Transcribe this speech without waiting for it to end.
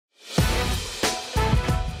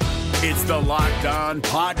It's the Locked On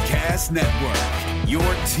Podcast Network, your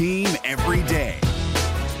team every day.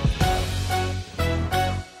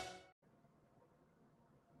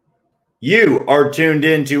 You are tuned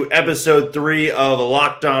in to episode 3 of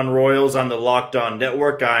Locked On Royals on the Locked On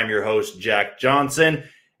Network. I'm your host, Jack Johnson,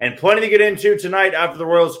 and plenty to get into tonight after the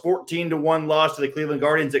Royals' 14-1 loss to the Cleveland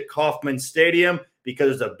Guardians at Kauffman Stadium,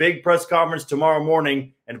 because there's a big press conference tomorrow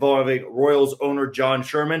morning involving Royals owner John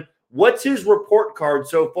Sherman. What's his report card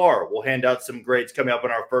so far? We'll hand out some grades coming up in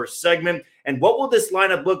our first segment. And what will this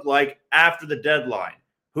lineup look like after the deadline?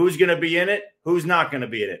 Who's going to be in it? Who's not going to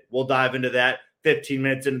be in it? We'll dive into that 15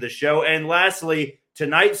 minutes into the show. And lastly,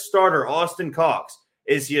 tonight's starter, Austin Cox.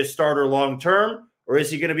 Is he a starter long-term, or is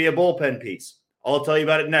he going to be a bullpen piece? I'll tell you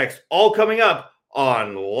about it next. All coming up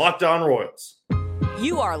on Locked On Royals.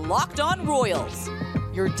 You are Locked On Royals,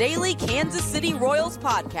 your daily Kansas City Royals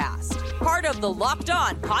podcast. Part of the Locked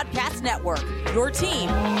On Podcast Network, your team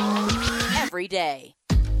every day.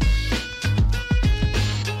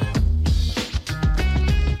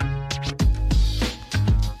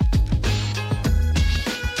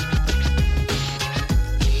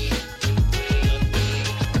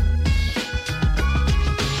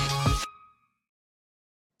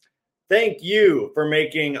 Thank you for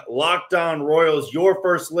making Locked On Royals your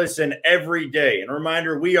first listen every day. And a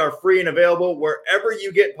reminder, we are free and available wherever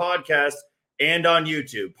you get podcasts and on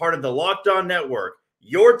YouTube. Part of the Locked On Network,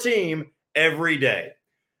 your team every day.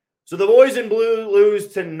 So the boys in blue lose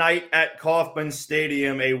tonight at Kauffman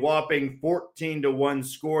Stadium, a whopping 14-1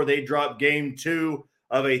 score. They drop game 2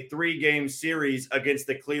 of a 3-game series against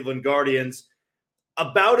the Cleveland Guardians.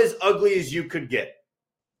 About as ugly as you could get.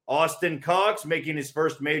 Austin Cox making his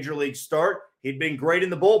first major league start. He'd been great in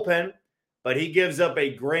the bullpen, but he gives up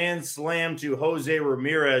a grand slam to Jose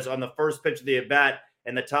Ramirez on the first pitch of the at-bat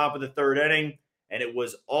in the top of the third inning, and it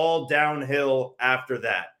was all downhill after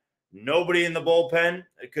that. Nobody in the bullpen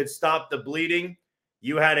could stop the bleeding.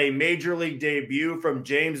 You had a major league debut from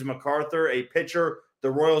James McArthur, a pitcher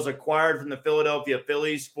the Royals acquired from the Philadelphia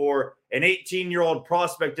Phillies for an 18-year-old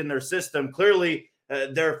prospect in their system. Clearly,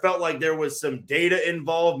 there felt like there was some data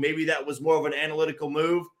involved. Maybe that was more of an analytical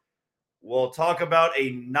move. We'll talk about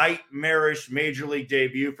a nightmarish major league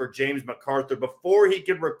debut for James McArthur. Before he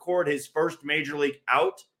could record his first major league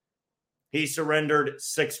out, he surrendered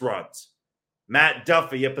 6 runs. Matt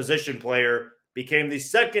Duffy, a position player, became the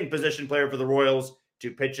second position player for the Royals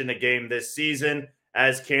to pitch in a game this season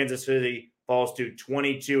as Kansas City falls to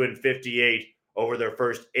 22-58 over their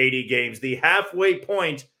first 80 games. The halfway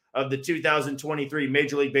point of the 2023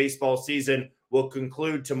 Major League Baseball season will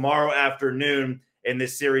conclude tomorrow afternoon in the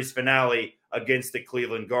series finale against the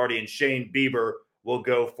Cleveland Guardians. Shane Bieber will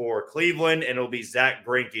go for Cleveland, and it'll be Zach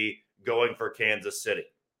Greinke going for Kansas City.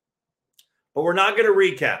 But we're not going to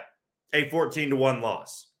recap a 14-1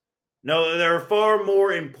 loss. No, there are far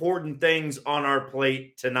more important things on our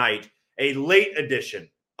plate tonight, a late edition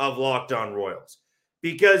of Locked On Royals.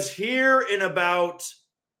 Because here in about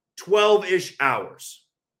 12-ish hours,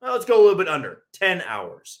 well, let's go a little bit under, 10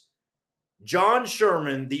 hours. John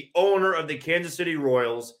Sherman, the owner of the Kansas City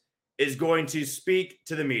Royals, is going to speak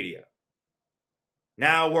to the media.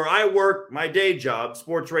 Now, where I work, my day job,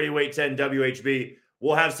 Sports Radio 810 WHB,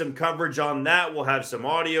 we'll have some coverage on that. We'll have some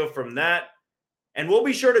audio from that. And we'll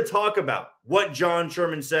be sure to talk about what John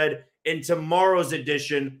Sherman said in tomorrow's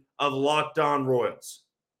edition of Locked On Royals.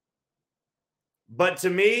 But to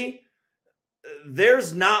me,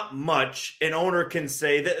 there's not much an owner can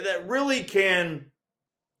say that really can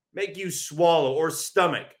make you swallow or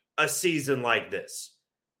stomach a season like this.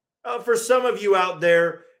 For some of you out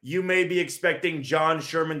there, you may be expecting John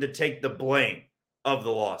Sherman to take the blame of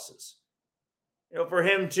the losses. For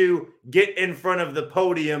him to get in front of the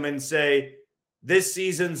podium and say, this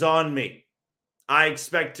season's on me. I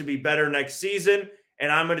expect to be better next season,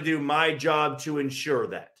 and I'm going to do my job to ensure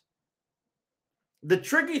that. The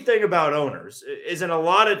tricky thing about owners is in a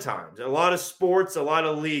lot of times, a lot of sports, a lot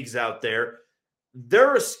of leagues out there,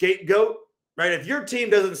 they're a scapegoat, right? If your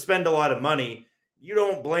team doesn't spend a lot of money, you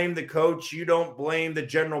don't blame the coach, you don't blame the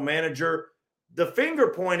general manager. The finger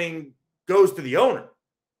pointing goes to the owner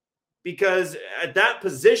because at that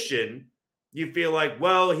position, you feel like,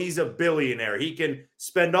 well, he's a billionaire. He can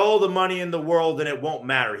spend all the money in the world and it won't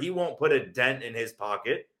matter. He won't put a dent in his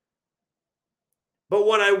pocket. But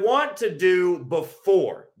what I want to do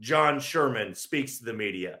before John Sherman speaks to the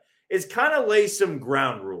media is kind of lay some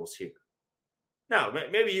ground rules here. Now,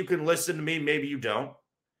 maybe you can listen to me, maybe you don't.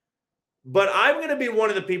 But I'm going to be one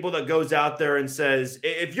of the people that goes out there and says,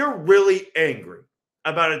 if you're really angry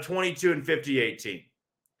about a 22-58 team,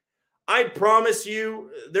 I promise you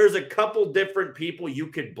there's a couple different people you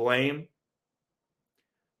could blame.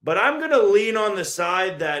 But I'm going to lean on the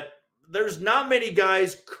side that there's not many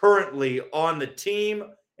guys currently on the team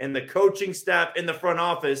and the coaching staff in the front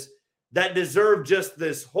office that deserve just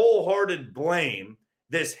this wholehearted blame,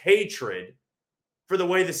 this hatred for the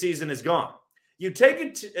way the season has gone. You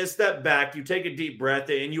take a step back, you take a deep breath,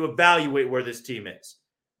 and you evaluate where this team is.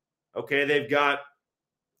 Okay, they've got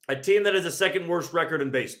a team that has the second worst record in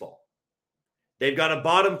baseball. They've got a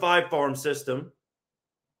bottom 5 farm system,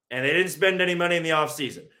 and they didn't spend any money in the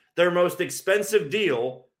offseason. Their most expensive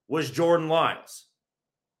deal was Jordan Lyles.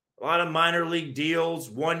 A lot of minor league deals,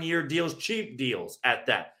 one-year deals, cheap deals at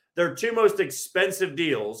that. Their 2 most expensive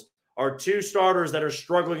deals are 2 starters that are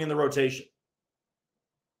struggling in the rotation.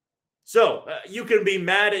 So you can be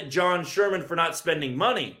mad at John Sherman for not spending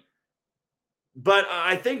money, but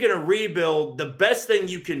I think in a rebuild, the best thing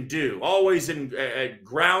you can do, always in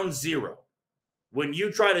ground zero, when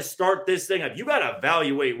you try to start this thing up, you got to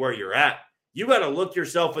evaluate where you're at. You got to look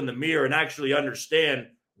yourself in the mirror and actually understand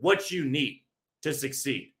what you need to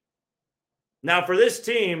succeed. Now, for this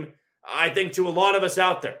team, I think to a lot of us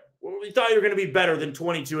out there, we thought you were going to be better than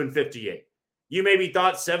 22-58. You maybe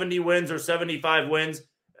thought 70 wins or 75 wins.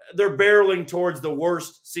 They're barreling towards the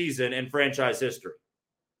worst season in franchise history.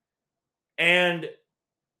 And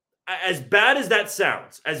as bad as that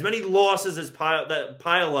sounds, as many losses as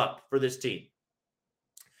pile up for this team,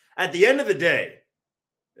 at the end of the day,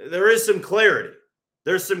 there is some clarity.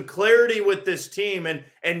 There's some clarity with this team,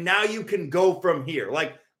 and now you can go from here.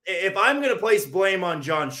 Like, if I'm going to place blame on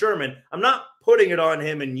John Sherman, I'm not putting it on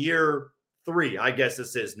him in year 3, I guess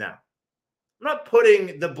this is now. I'm not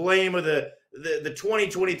putting the blame of the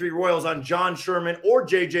 2023 Royals on John Sherman or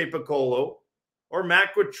J.J. Picollo or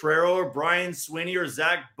Matt Quatrero or Brian Sweeney or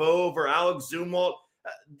Zach Bove or Alex Zumwalt.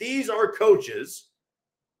 These are coaches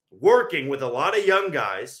working with a lot of young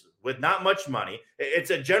guys with not much money. It's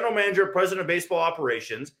a general manager, president of baseball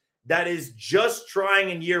operations that is just trying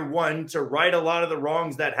in year 1 to right a lot of the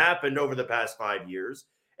wrongs that happened over the past 5 years.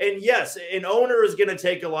 And yes, an owner is going to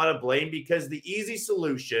take a lot of blame because the easy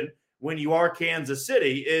solution when you are Kansas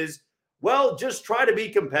City is, well, just try to be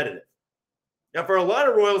competitive. Now, for a lot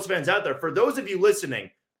of Royals fans out there, for those of you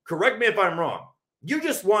listening, correct me if I'm wrong, you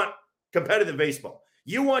just want competitive baseball.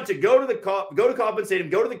 You want to go to Kauffman Stadium,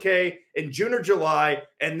 go to the K in June or July,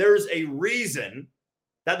 and there's a reason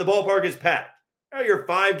that the ballpark is packed. You're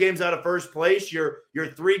 5 games out of first place. You're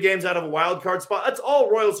 3 games out of a wild card spot. That's all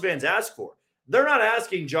Royals fans ask for. They're not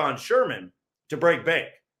asking John Sherman to break bank.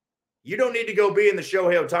 You don't need to go be in the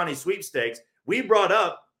Shohei Ohtani sweepstakes. We brought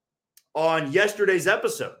up on yesterday's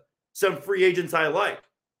episode some free agents I like.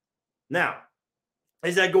 Now,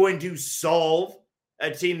 is that going to solve a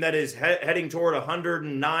team that is heading toward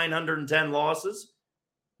 109, 110 losses?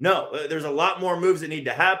 No, there's a lot more moves that need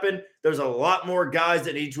to happen. There's a lot more guys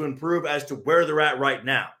that need to improve as to where they're at right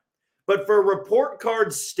now. But for a report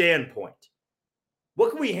card standpoint, what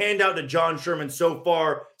can we hand out to John Sherman so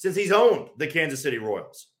far since he's owned the Kansas City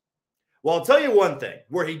Royals? Well, I'll tell you one thing,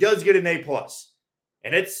 where he does get an A+,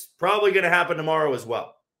 and it's probably going to happen tomorrow as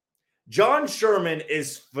well. John Sherman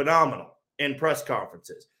is phenomenal in press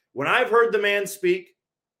conferences. When I've heard the man speak,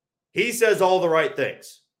 he says all the right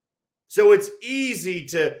things. So it's easy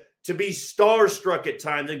to be starstruck at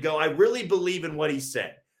times and go, I really believe in what he's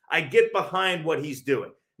saying. I get behind what he's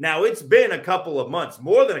doing. Now, it's been a couple of months,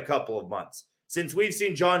 more than a couple of months, since we've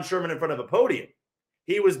seen John Sherman in front of a podium.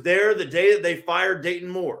 He was there the day that they fired Dayton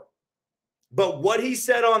Moore. But what he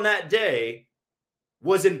said on that day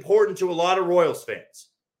was important to a lot of Royals fans.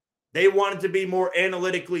 They wanted to be more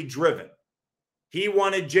analytically driven. He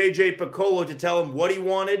wanted J.J. Picollo to tell him what he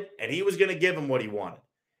wanted, and he was going to give him what he wanted.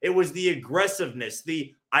 It was the aggressiveness,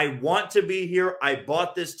 the I want to be here, I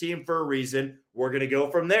bought this team for a reason, we're going to go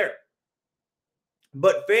from there.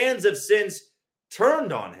 But fans have since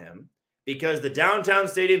turned on him because the downtown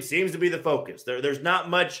stadium seems to be the focus. There's not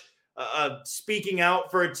much speaking out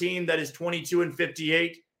for a team that is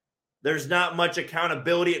 22-58. There's not much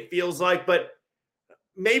accountability, it feels like, but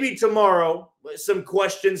maybe tomorrow some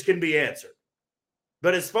questions can be answered.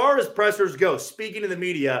 But as far as pressers go, speaking to the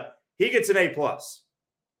media, he gets an A+.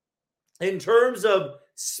 In terms of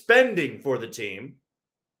spending for the team,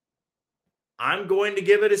 I'm going to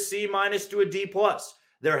give it a C- to a D+.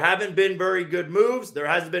 There haven't been very good moves. There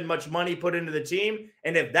hasn't been much money put into the team.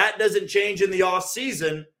 And if that doesn't change in the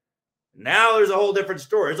offseason, now there's a whole different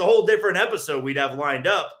story. There's a whole different episode we'd have lined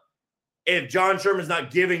up if John Sherman's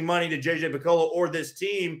not giving money to J.J. Picollo or this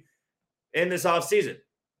team in this offseason,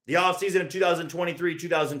 the offseason of 2023,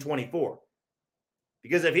 2024.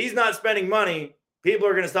 Because if he's not spending money, people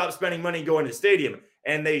are going to stop spending money going to the stadium.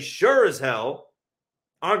 And they sure as hell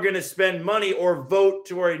aren't going to spend money or vote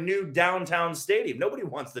to a new downtown stadium. Nobody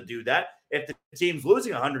wants to do that if the team's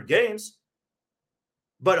losing 100 games.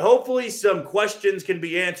 But hopefully some questions can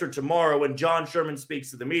be answered tomorrow when John Sherman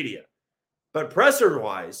speaks to the media. But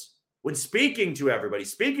presser-wise, when speaking to everybody,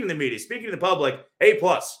 speaking to the media, speaking to the public, A+,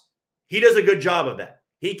 he does a good job of that.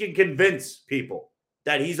 He can convince people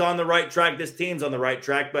that he's on the right track, this team's on the right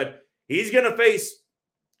track, but he's going to face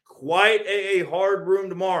quite a hard room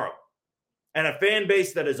tomorrow. And a fan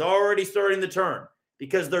base that is already starting to turn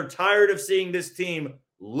because they're tired of seeing this team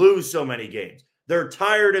lose so many games. They're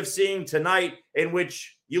tired of seeing tonight in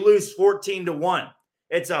which you lose 14-1.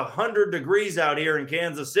 It's 100 degrees out here in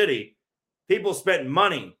Kansas City. People spent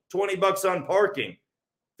money, $20 on parking,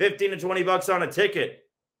 $15 to $20 on a ticket,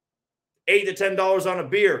 $8 to $10 on a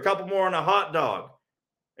beer, a couple more on a hot dog,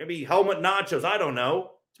 maybe helmet nachos. I don't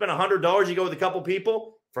know. Spend $100, you go with a couple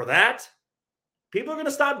people for that. People are going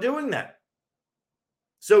to stop doing that.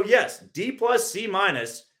 So yes, D+, C-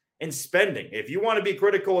 in spending. If you want to be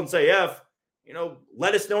critical and say F,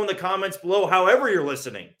 let us know in the comments below, however you're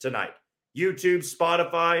listening tonight. YouTube,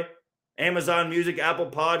 Spotify, Amazon Music, Apple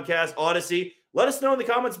Podcasts, Odyssey. Let us know in the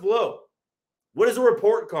comments below. What is a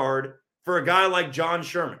report card for a guy like John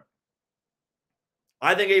Sherman?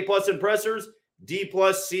 I think A+ in pressers, D+,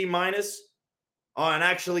 C- on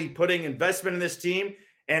actually putting investment in this team.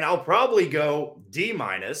 And I'll probably go D-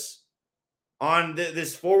 on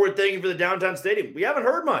this forward thinking for the downtown stadium. We haven't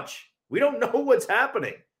heard much. We don't know what's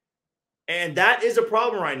happening. And that is a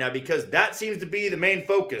problem right now because that seems to be the main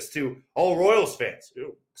focus to all Royals fans.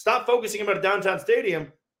 Stop focusing about a downtown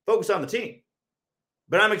stadium. Focus on the team.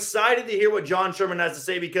 But I'm excited to hear what John Sherman has to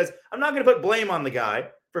say because I'm not going to put blame on the guy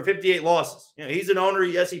for 58 losses. He's an owner.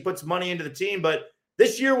 Yes, he puts money into the team, but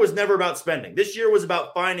this year was never about spending. This year was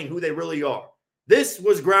about finding who they really are. This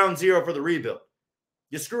was ground zero for the rebuild.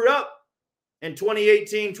 You screwed up in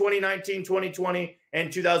 2018, 2019, 2020,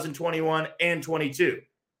 and 2021 and 22.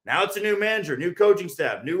 Now it's a new manager, new coaching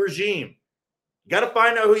staff, new regime. You got to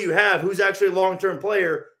find out who you have, who's actually a long-term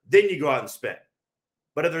player, then you go out and spend.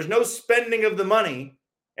 But if there's no spending of the money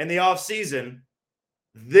in the offseason,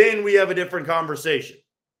 then we have a different conversation.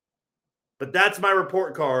 But that's my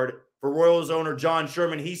report card for Royals owner John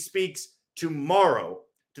Sherman. He speaks tomorrow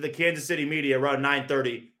to the Kansas City media around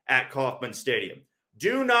 9:30 at Kauffman Stadium.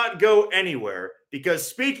 Do not go anywhere because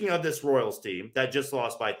speaking of this Royals team that just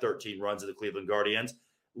lost by 13 runs to the Cleveland Guardians,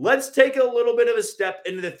 let's take a little bit of a step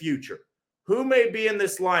into the future. Who may be in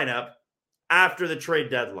this lineup after the trade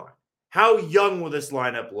deadline? How young will this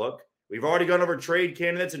lineup look? We've already gone over trade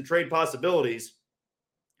candidates and trade possibilities.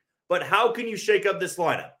 But how can you shake up this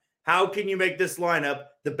lineup? How can you make this lineup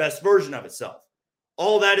the best version of itself?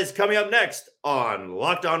 All that is coming up next on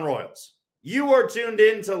Locked On Royals. You are tuned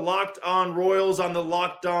in to Locked On Royals on the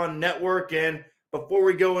Locked On Network. And before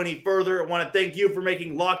we go any further, I want to thank you for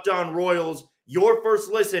making Locked On Royals your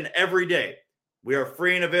first listen every day. We are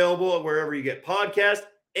free and available wherever you get podcasts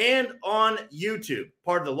and on YouTube,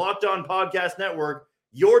 part of the Locked On Podcast Network,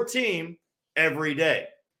 your team every day.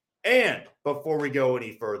 And before we go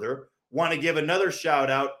any further, want to give another shout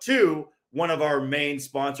out to one of our main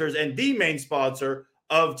sponsors and the main sponsor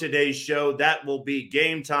of today's show. That will be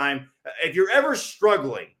Game Time. If you're ever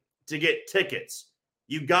struggling to get tickets,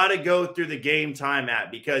 you got to go through the Game Time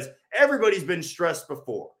app because everybody's been stressed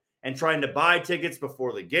before and trying to buy tickets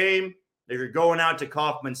before the game. If you're going out to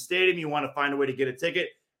Kauffman Stadium, you want to find a way to get a ticket.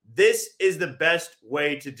 This is the best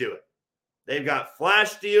way to do it. They've got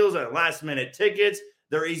flash deals and last-minute tickets.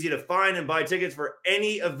 They're easy to find and buy tickets for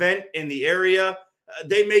any event in the area.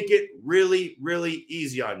 They make it really, really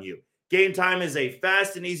easy on you. Game Time is a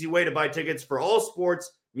fast and easy way to buy tickets for all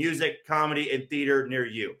sports, music, comedy, and theater near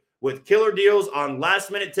you. With killer deals on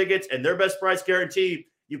last-minute tickets and their best price guarantee,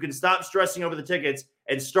 you can stop stressing over the tickets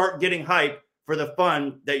and start getting hype for the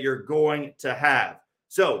fun that you're going to have.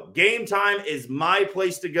 So Game Time is my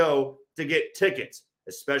place to go to get tickets,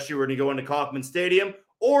 especially when you go into Kauffman Stadium,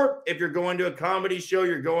 or if you're going to a comedy show,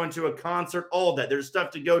 you're going to a concert, all that. There's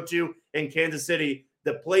stuff to go to in Kansas City.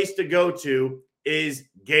 The place to go to is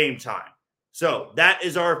Game Time. So that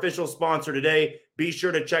is our official sponsor today. Be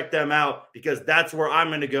sure to check them out because that's where I'm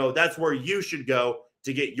going to go. That's where you should go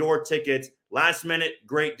to get your tickets. Last minute,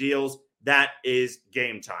 great deals. That is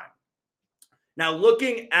Game Time. Now,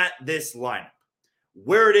 looking at this lineup,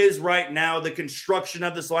 where it is right now, the construction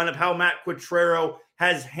of this lineup, how Matt Quatrero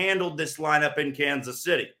has handled this lineup in Kansas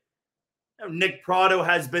City. Now, Nick Prado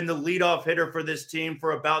has been the leadoff hitter for this team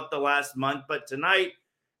for about the last month, but tonight,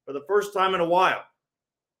 for the first time in a while,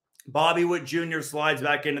 Bobby Witt Jr. slides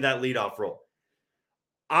back into that leadoff role.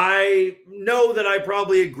 I know that I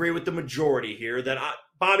probably agree with the majority here that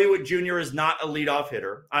Bobby Witt Jr. is not a leadoff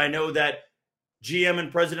hitter. I know that GM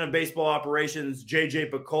and president of baseball operations, J.J.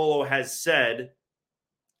 Piccolo, has said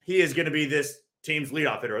he is going to be this team's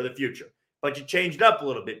leadoff hitter of the future. But you changed up a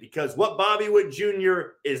little bit because what Bobby Witt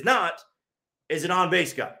Jr. is not is an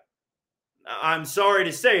on-base guy. I'm sorry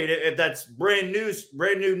to say it. If that's brand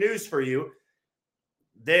new news for you,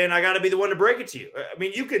 then I got to be the one to break it to you. I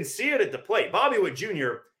mean, you can see it at the plate. Bobby Witt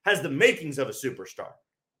Jr. has the makings of a superstar.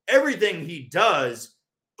 Everything he does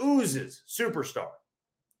oozes superstar.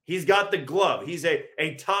 He's got the glove. He's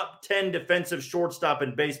a top 10 defensive shortstop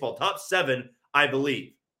in baseball, top 7, I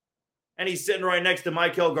believe. And he's sitting right next to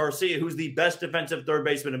Maikel Garcia, who's the best defensive third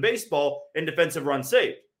baseman in baseball in defensive runs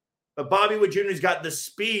saved. But Bobby Witt Jr.'s got the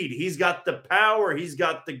speed. He's got the power. He's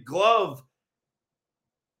got the glove.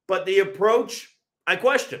 But the approach, I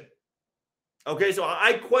question. Okay, so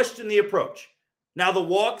I question the approach. Now, the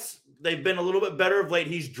walks, they've been a little bit better of late.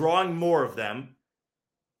 He's drawing more of them.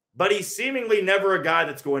 But he's seemingly never a guy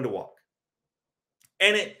that's going to walk.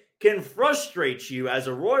 And it can frustrate you as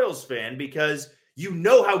a Royals fan because you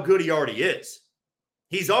know how good he already is.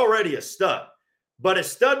 He's already a stud. But a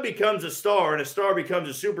stud becomes a star and a star becomes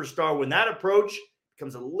a superstar when that approach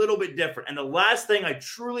becomes a little bit different. And the last thing I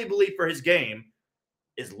truly believe for his game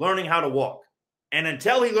is learning how to walk. And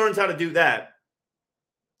until he learns how to do that,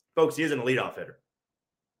 folks, he isn't a leadoff hitter.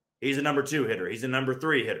 He's a number 2 hitter. He's a number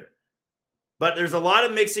 3 hitter. But there's a lot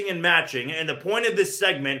of mixing and matching. And the point of this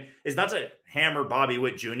segment is not to hammer Bobby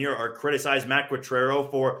Witt Jr. or criticize Matt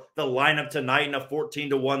Quatrero for the lineup tonight in a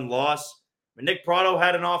 14-1 loss. But Nick Pratto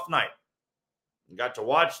had an off night. You got to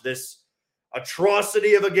watch this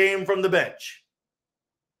atrocity of a game from the bench.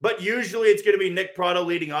 But usually it's going to be Nick Pratto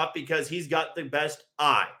leading off because he's got the best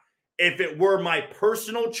eye. If it were my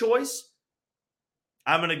personal choice,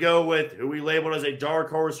 I'm going to go with who we labeled as a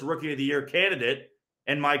dark horse rookie of the year candidate,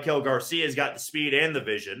 and Maikel Garcia's got the speed and the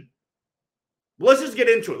vision. Let's just get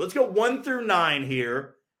into it. Let's go 1 through 9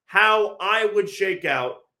 here, how I would shake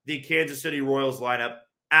out the Kansas City Royals lineup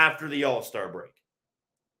after the All-Star break.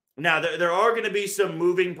 Now, there are going to be some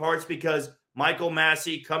moving parts because Michael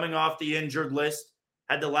Massey, coming off the injured list,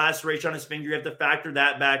 had the laceration on his finger. You have to factor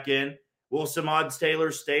that back in. Will Samad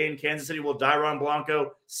Taylor stay in Kansas City? Will Dairon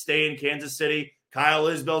Blanco stay in Kansas City? Kyle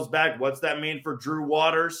Isbell's back. What's that mean for Drew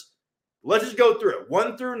Waters? Let's just go through it,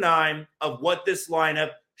 1 through 9, of what this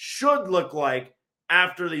lineup should look like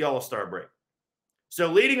after the All-Star break.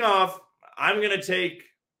 So leading off, I'm going to take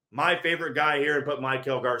my favorite guy here and put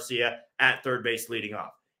Maikel Garcia at third base leading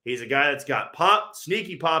off. He's a guy that's got pop,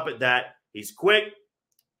 sneaky pop at that. He's quick,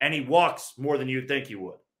 and he walks more than you'd think he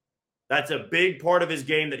would. That's a big part of his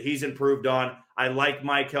game that he's improved on. I like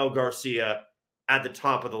Maikel Garcia at the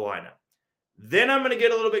top of the lineup. Then I'm going to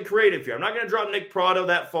get a little bit creative here. I'm not going to drop Nick Pratto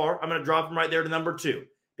that far. I'm going to drop him right there to number 2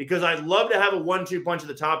 because I'd love to have a 1-2 punch at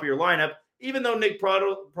the top of your lineup, even though Nick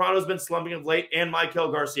Pratto's been slumping of late, and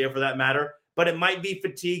Maikel Garcia for that matter. But it might be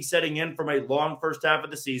fatigue setting in from a long first half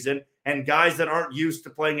of the season and guys that aren't used to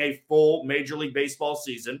playing a full Major League Baseball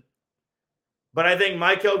season. But I think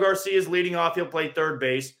Maikel Garcia is leading off. He'll play third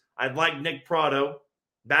base. I'd like Nick Pratto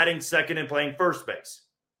batting second and playing first base.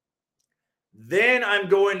 Then I'm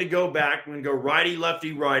going to go back and go righty,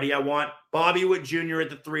 lefty, righty. I want Bobby Witt Jr. at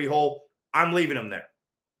the 3-hole. I'm leaving him there.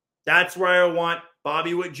 That's where I want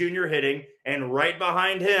Bobby Witt Jr. hitting. And right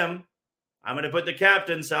behind him, I'm going to put the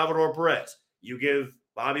captain, Salvador Perez. You give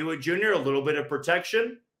Bobby Witt Jr. a little bit of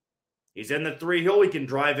protection. He's in the 3-hole. He can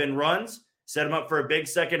drive in runs, set him up for a big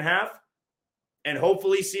second half, and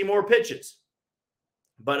hopefully see more pitches.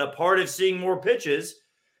 But a part of seeing more pitches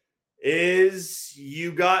is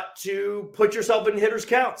you got to put yourself in hitters'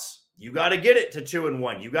 counts. You got to get it to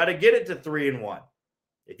 2-1. You got to get it to 3-1.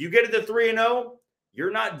 If you get it to 3-0,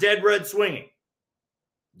 you're not dead red swinging.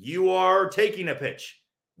 You are taking a pitch,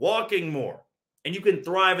 walking more, and you can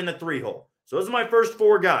thrive in the 3-hole. So those are my first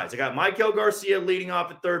 4 guys. I got Maikel Garcia leading off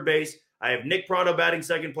at third base. I have Nick Pratto batting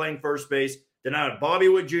second, playing first base. Then I have Bobby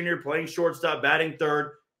Witt Jr. playing shortstop, batting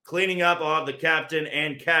third. Cleaning up, I'll have the captain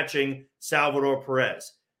and catching, Salvador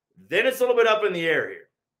Perez. Then it's a little bit up in the air here.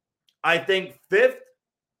 I think 5th,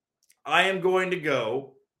 I am going to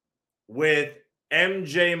go with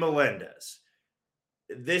MJ Melendez.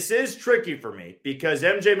 This is tricky for me because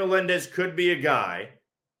MJ Melendez could be a guy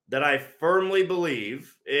that I firmly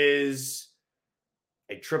believe is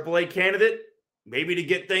a AAA candidate, maybe to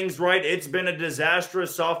get things right. It's been a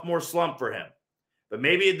disastrous sophomore slump for him. But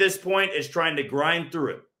maybe at this point is trying to grind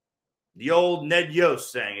through it. The old Ned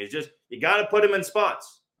Yost saying is just, you got to put him in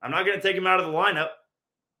spots. I'm not going to take him out of the lineup.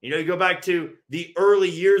 You know, you go back to the early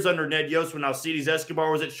years under Ned Yost when Alcides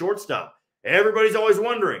Escobar was at shortstop. Everybody's always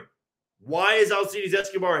wondering, Why is Alcides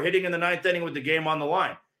Escobar hitting in the 9th inning with the game on the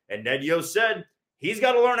line? And Ned Yost said he's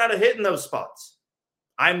got to learn how to hit in those spots.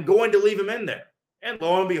 I'm going to leave him in there. And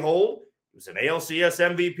lo and behold, he was an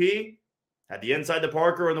ALCS MVP, had the inside the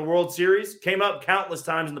Parker in the World Series, came up countless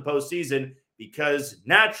times in the postseason because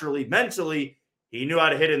naturally, mentally, he knew how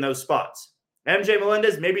to hit in those spots. MJ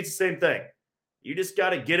Melendez, maybe it's the same thing. You just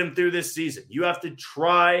got to get him through this season. You have to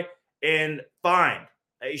try and find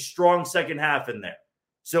a strong second half in there.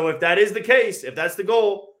 So if that is the case, if that's the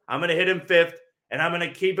goal, I'm going to hit him 5th, and I'm going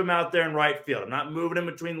to keep him out there in right field. I'm not moving him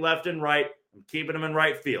between left and right. I'm keeping him in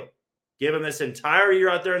right field. Give him this entire year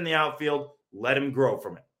out there in the outfield. Let him grow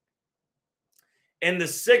from it. In the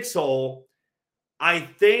 6th hole, I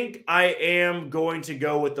think I am going to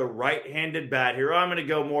go with the right-handed bat here. I'm going to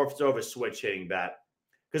go more of a switch-hitting bat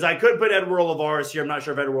because I could put Edward Olivares here. I'm not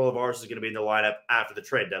sure if Edward Olivares is going to be in the lineup after the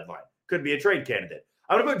trade deadline. Could be a trade candidate.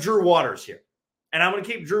 I'm going to put Drew Waters here, and I'm going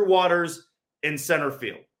to keep Drew Waters in center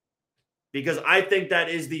field because I think that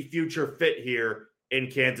is the future fit here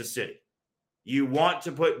in Kansas City. You want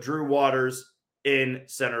to put Drew Waters in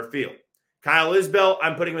center field. Kyle Isbell,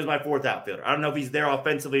 I'm putting him as my 4th outfielder. I don't know if he's there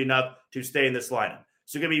offensively enough to stay in this lineup.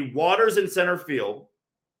 So going to be Waters in center field,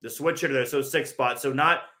 the switch hitter there, so 6 spots. So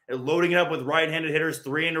not loading it up with right-handed hitters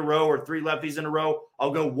 3 in a row or 3 lefties in a row.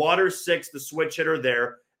 I'll go Waters 6, the switch hitter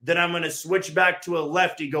there. Then I'm going to switch back to a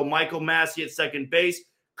lefty, go Michael Massey at second base.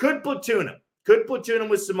 Could platoon him. Could platoon him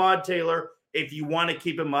with Samad Taylor if you want to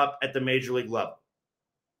keep him up at the major league level.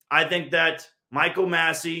 I think that Michael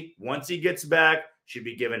Massey, once he gets back, should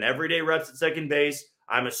be given everyday reps at second base.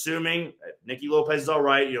 I'm assuming Nicky Lopez is all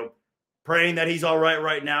right, praying that he's all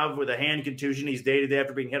right now with a hand contusion. He's day-to-day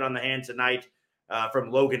after being hit on the hand tonight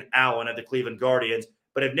from Logan Allen at the Cleveland Guardians.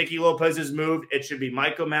 But if Nicky Lopez is moved, it should be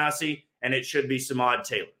Michael Massey and it should be Samad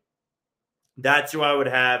Taylor. That's who I would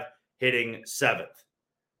have hitting 7th.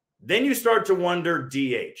 Then you start to wonder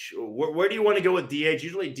DH. Where do you want to go with DH?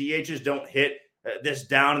 Usually DHs don't hit this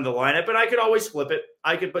down in the lineup, and I could always flip it.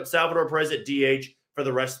 I could put Salvador Perez at DH for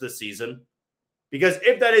the rest of the season. Because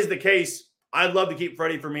if that is the case, I'd love to keep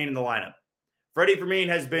Freddie Fermin in the lineup. Freddie Fermin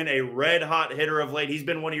has been a red-hot hitter of late. He's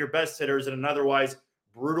been one of your best hitters in an otherwise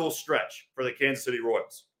brutal stretch for the Kansas City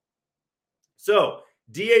Royals. So,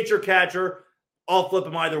 DH or catcher, I'll flip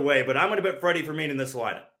him either way, but I'm going to put Freddie Fermin in this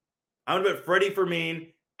lineup. I'm going to put Freddie Fermin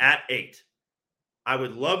at 8. I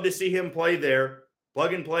would love to see him play there.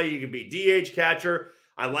 Plug and play. You can be DH, catcher.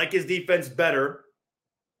 I like his defense better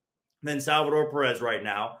than Salvador Perez right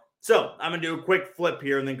now. So I'm going to do a quick flip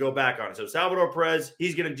here and then go back on it. So Salvador Perez,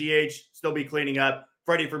 he's going to DH, still be cleaning up.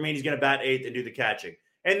 Freddie Fermin, he's going to bat 8th and do the catching.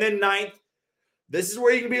 And then 9th, this is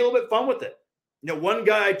where you can be a little bit fun with it. One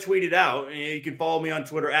guy I tweeted out, and you can follow me on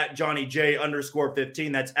Twitter at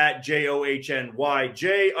JohnnyJ_15. That's at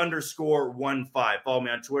JOHNYJ_15. Follow me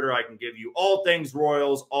on Twitter. I can give you all things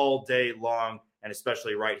Royals all day long, and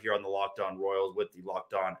especially right here on the Locked On Royals with the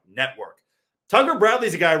Locked On Network. Tucker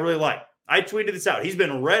Bradley's a guy I really like. I tweeted this out. He's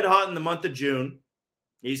been red hot in the month of June.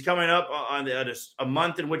 He's coming up on a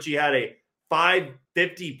month in which he had a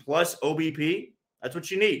 550-plus OBP. That's what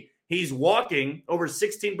you need. He's walking over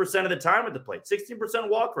 16% of the time at the plate, 16%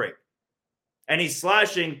 walk rate. And he's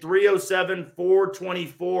slashing 307,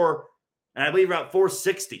 424, and I believe about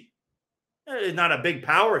 460. He's not a big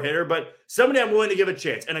power hitter, but somebody I'm willing to give a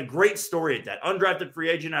chance. And a great story at that. Undrafted free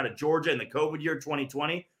agent out of Georgia in the COVID year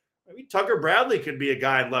 2020. Maybe Tucker Bradley could be a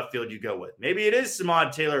guy in left field you go with. Maybe it is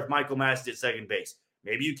Samad Taylor if Michael Massey at second base.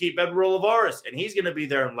 Maybe you keep Edward Olivares, and he's going to be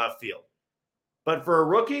there in left field. But for a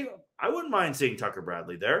rookie, I wouldn't mind seeing Tucker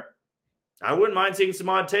Bradley there. I wouldn't mind seeing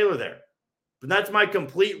Samad Taylor there. But that's my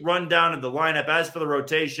complete rundown of the lineup. As for the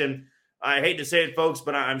rotation, I hate to say it, folks,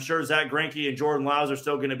 but I'm sure Zach Greinke and Jordan Lyles are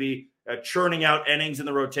still going to be churning out innings in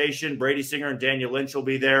the rotation. Brady Singer and Daniel Lynch will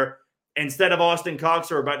be there. Instead of Austin Cox,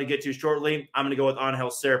 who we're about to get to shortly, I'm going to go with Angel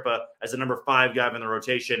Serpa as the number 5 guy in the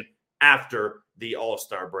rotation after the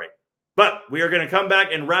All-Star break. But we are going to come back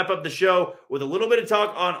and wrap up the show with a little bit of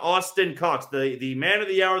talk on Austin Cox, the man of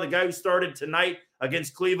the hour, the guy who started tonight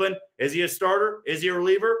against Cleveland. Is he a starter? Is he a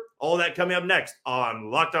reliever? All that coming up next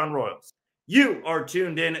on Locked On Royals. You are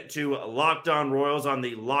tuned in to Locked On Royals on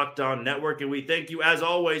the Locked On Network, and we thank you, as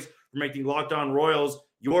always, for making Locked On Royals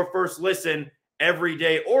your first listen every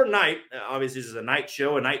day or night. Obviously, this is a night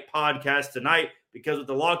show, a night podcast tonight, because with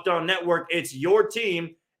the Locked On Network, it's your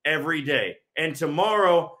team every day. And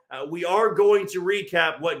tomorrow, we are going to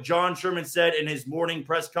recap what John Sherman said in his morning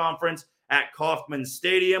press conference at Kauffman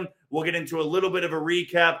Stadium. We'll get into a little bit of a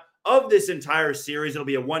recap of this entire series. It'll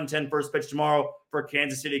be a 1:10 first pitch tomorrow for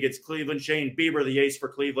Kansas City against Cleveland. Shane Bieber, the ace for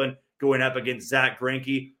Cleveland, going up against Zach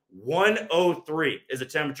Greinke. 103 is the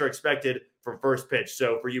temperature expected for first pitch.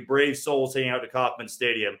 So for you brave souls hanging out to Kauffman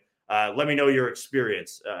Stadium, let me know your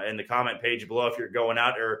experience in the comment page below if you're going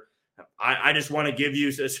out, or I just want to give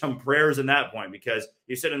you some prayers in that point, because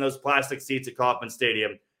you sit in those plastic seats at Kauffman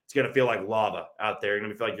Stadium, it's going to feel like lava out there. You're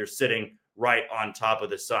going to feel like you're sitting right on top of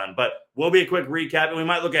the sun. But we'll be a quick recap, and we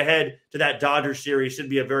might look ahead to that Dodgers series. Should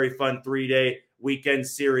be a very fun 3-day weekend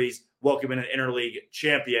series, welcoming an interleague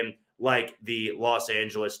champion like the Los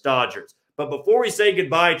Angeles Dodgers. But before we say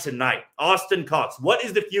goodbye tonight, Austin Cox, what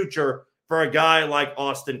is the future for a guy like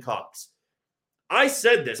Austin Cox? I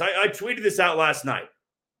said this. I tweeted this out last night.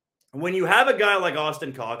 When you have a guy like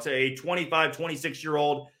Austin Cox, a 25,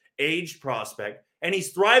 26-year-old aged prospect, and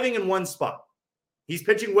he's thriving in one spot, he's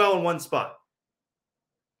pitching well in one spot.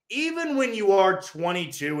 Even when you are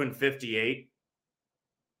 22 and 58,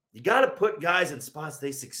 you got to put guys in spots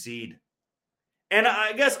they succeed. And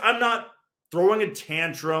I guess I'm not throwing a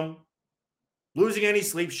tantrum, losing any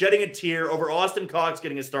sleep, shedding a tear over Austin Cox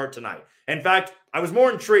getting a start tonight. In fact, I was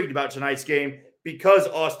more intrigued about tonight's game because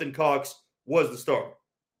Austin Cox was the starter.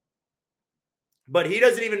 But he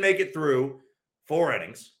doesn't even make it through 5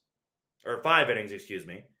 innings,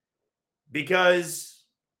 because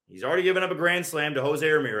he's already given up a grand slam to Jose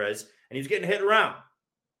Ramirez, and he's getting hit around.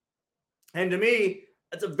 And to me,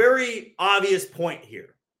 that's a very obvious point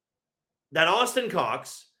here, that Austin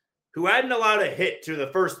Cox, who hadn't allowed a hit to the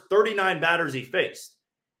first 39 batters he faced,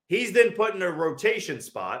 he's then put in a rotation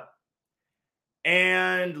spot.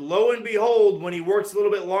 And lo and behold, when he works a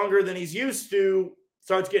little bit longer than he's used to,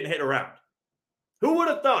 starts getting hit around. Who would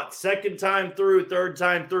have thought second time through, third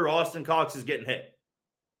time through, Austin Cox is getting hit?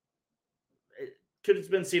 It could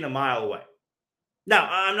have been seen a mile away. Now,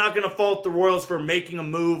 I'm not going to fault the Royals for making a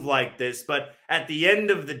move like this, but at the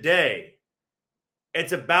end of the day,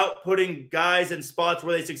 it's about putting guys in spots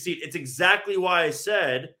where they succeed. It's exactly why I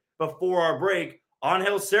said before our break,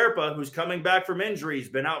 Angel Serpa, who's coming back from injury, he's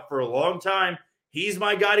been out for a long time. He's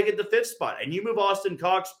my guy to get the 5th spot. And you move Austin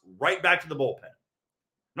Cox right back to the bullpen.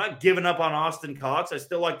 I'm not giving up on Austin Cox. I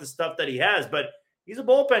still like the stuff that he has, but he's a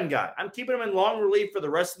bullpen guy. I'm keeping him in long relief for the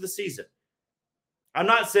rest of the season. I'm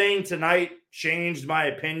not saying tonight changed my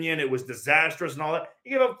opinion. It was disastrous and all that.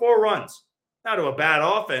 He gave up 4 runs. Not to a bad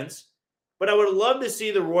offense, but I would love to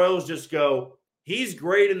see the Royals just go, he's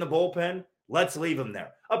great in the bullpen. Let's leave him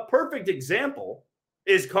there. A perfect example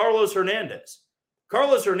is Carlos Hernandez.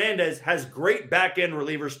 Carlos Hernandez has great back-end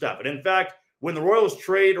reliever stuff. And in fact, when the Royals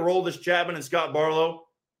trade Aroldis Chapman and Scott Barlow,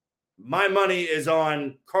 my money is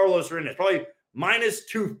on Carlos Hernandez, probably minus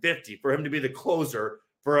 250 for him to be the closer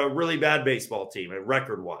for a really bad baseball team,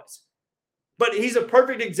 record-wise. But he's a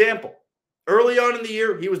perfect example. Early on in the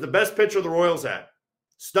year, he was the best pitcher the Royals had,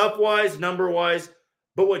 stuff-wise, number-wise.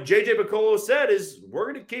 But what J.J. Piccolo said is,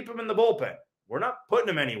 we're going to keep him in the bullpen. We're not putting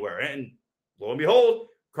him anywhere. And lo and behold,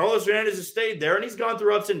 Carlos Hernandez has stayed there, and he's gone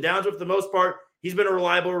through ups and downs, but for the most part, he's been a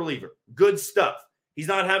reliable reliever. Good stuff. He's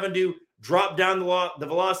not having to drop down the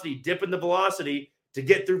velocity, dip in the velocity to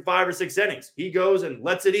get through 5 or 6 innings. He goes and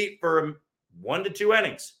lets it eat for 1 to 2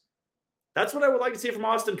 innings. That's what I would like to see from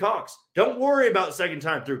Austin Cox. Don't worry about second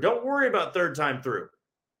time through. Don't worry about third time through.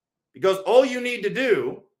 Because all you need to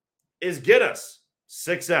do is get us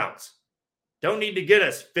 6 outs. Don't need to get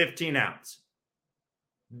us 15 outs.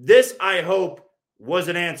 This, I hope, was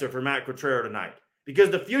an answer for Matt Quatraro tonight.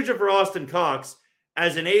 Because the future for Austin Cox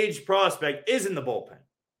as an aged prospect is in the bullpen.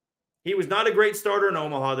 He was not a great starter in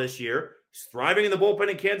Omaha this year. He's thriving in the bullpen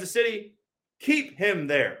in Kansas City. Keep him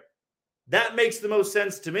there. That makes the most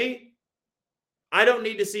sense to me. I don't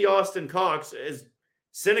need to see Austin Cox, as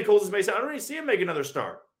cynical as it may sound, I don't need to see him make another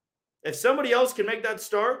start. If somebody else can make that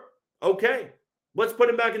start, okay. Let's put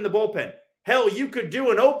him back in the bullpen. Hell, you could do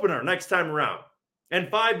an opener next time around. In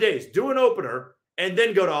 5 days, do an opener and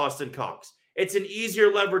then go to Austin Cox. It's an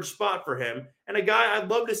easier leverage spot for him and a guy I'd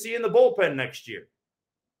love to see in the bullpen next year.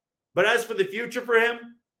 But as for the future for him,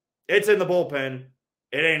 it's in the bullpen.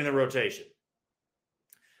 It ain't in the rotation.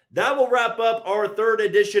 That will wrap up our 3rd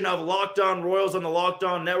edition of Locked On Royals on the Locked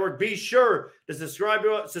On Network. Be sure to subscribe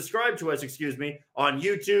to us, on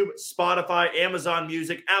YouTube, Spotify, Amazon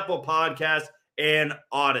Music, Apple Podcasts, and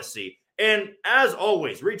Odyssey. And as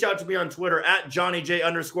always, reach out to me on Twitter at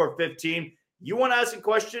JohnnyJ_15. You want to ask a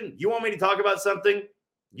question? You want me to talk about something?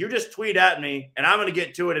 You just tweet at me, and I'm going to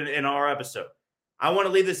get to it in our episode. I want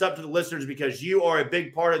to leave this up to the listeners because you are a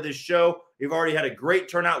big part of this show. We've already had a great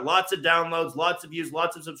turnout, lots of downloads, lots of views,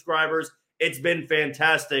 lots of subscribers. It's been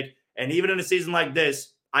fantastic. And even in a season like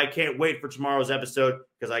this, I can't wait for tomorrow's episode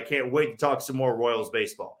because I can't wait to talk some more Royals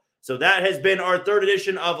baseball. So that has been our 3rd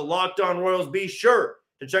edition of Locked On Royals. Be sure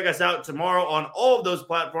to check us out tomorrow on all of those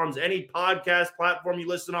platforms. Any podcast platform you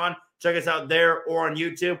listen on, check us out there or on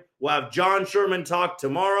YouTube. We'll have John Sherman talk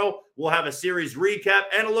tomorrow. We'll have a series recap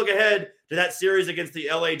and a look ahead to that series against the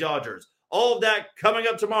LA Dodgers. All of that coming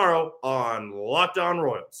up tomorrow on Locked On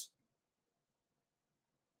Royals.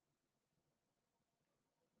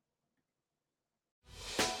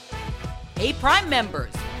 Hey, Prime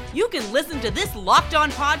members, you can listen to this Locked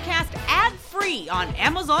On podcast ad-free on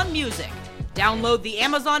Amazon Music. Download the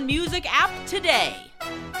Amazon Music app today.